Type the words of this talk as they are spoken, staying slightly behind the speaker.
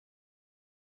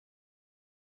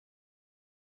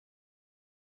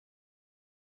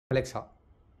Alexa,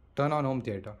 turn on home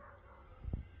theater.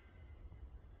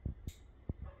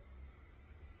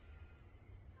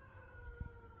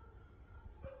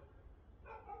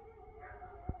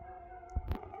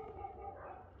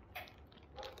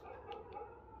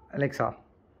 Alexa,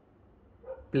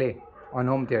 play on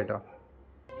home theater.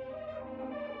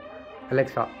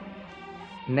 Alexa,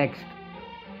 next.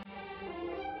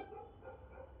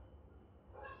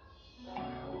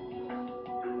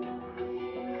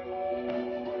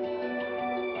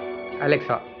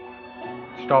 Alexa,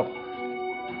 stop.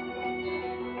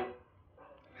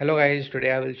 Hello guys,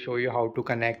 today I will show you how to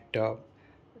connect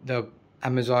the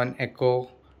Amazon Echo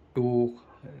to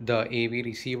the AV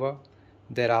receiver.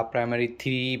 There are primarily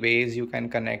three ways you can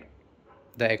connect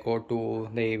the Echo to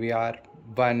the AVR.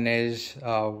 One is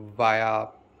via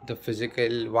the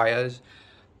physical wires,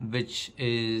 which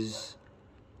is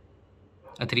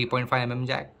a 3.5 mm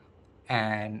jack,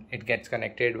 and it gets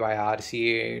connected via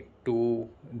RCA to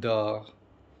the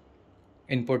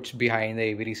inputs behind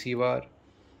the AV receiver.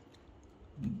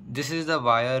 This is the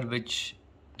wire which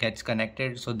gets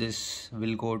connected, so this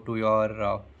will go to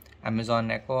your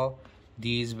Amazon Echo.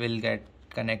 These will get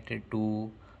connected to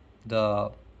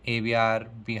the AVR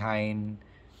behind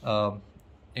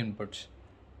inputs.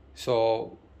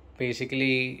 So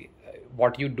basically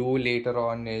what you do later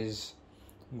on is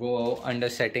go under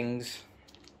settings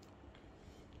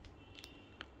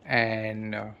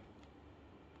and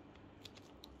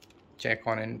check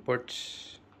on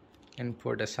inputs,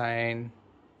 input assign.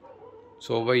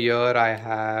 So over here I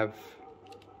have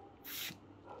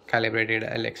calibrated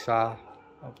Alexa,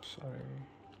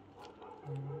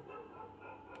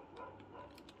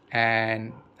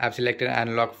 and I've selected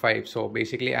analog 5. So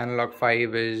basically analog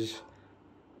 5 is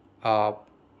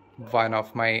one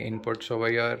of my inputs over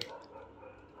here.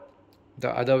 The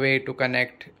other way to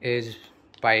connect is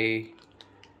by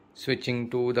switching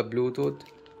to the Bluetooth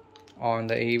on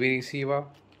the AV receiver.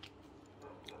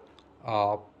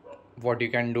 What you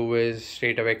can do is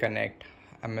straight away connect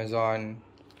Amazon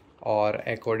or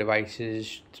Echo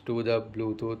devices to the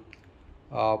Bluetooth,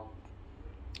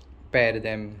 pair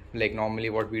them like normally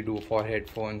what we do for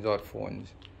headphones or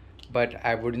phones. But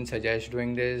I wouldn't suggest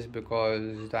doing this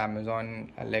because the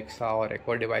Amazon Alexa or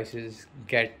Echo devices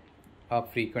get a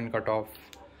frequent cutoff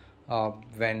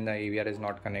when the AVR is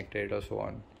not connected or so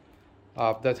on.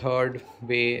 The third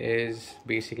way is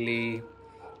basically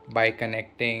by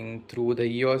connecting through the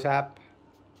EOS app.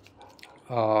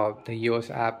 The EOS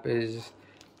app is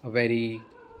a very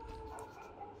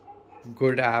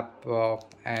good app,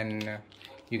 and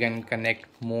you can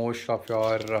connect most of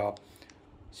your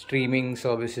streaming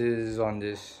services on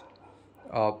this.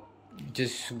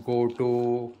 Just go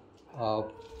to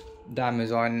the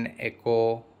Amazon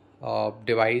Echo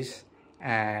device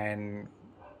and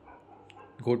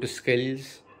go to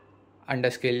skills.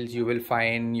 Under skills you will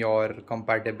find your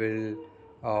compatible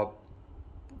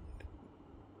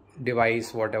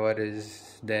device, whatever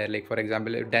is there. Like for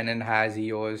example, if Denon has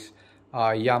EOS,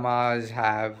 Yamaha's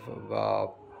have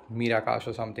Miracast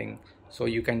or something, so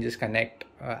you can just connect,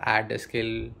 add a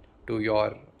skill to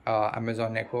your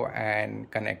Amazon Echo and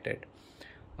connect it.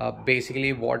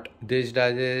 Basically what this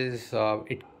does is so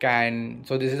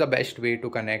this is the best way to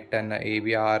connect an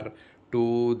AVR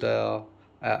to the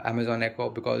Amazon Echo,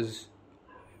 because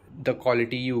the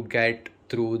quality you get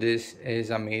through this is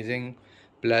amazing.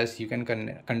 Plus you can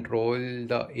control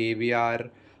the AVR.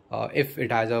 If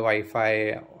it has a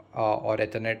Wi-Fi or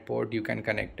Ethernet port, you can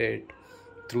connect it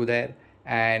through there,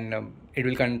 and it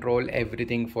will control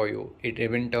everything for you. It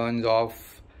even turns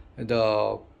off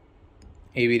the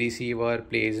AV receiver,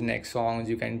 plays next songs.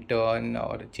 You can turn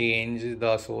or change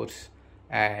the source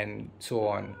and so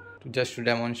on. Just to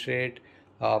demonstrate,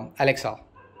 Alexa,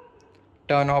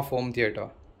 turn off home theater.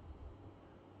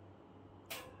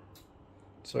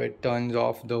 So it turns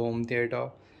off the home theater.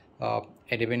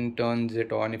 It even turns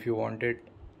it on if you want it.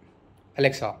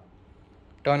 Alexa,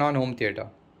 turn on home theater.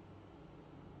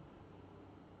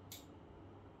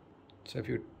 So if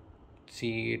you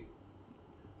see, it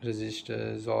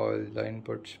registers all the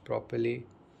inputs properly.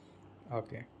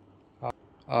 Okay.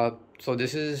 So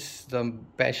this is the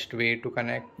best way to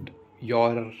connect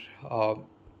your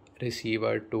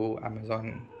receiver to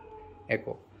Amazon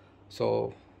Echo.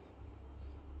 So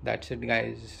that's it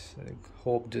guys. I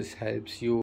hope this helps you.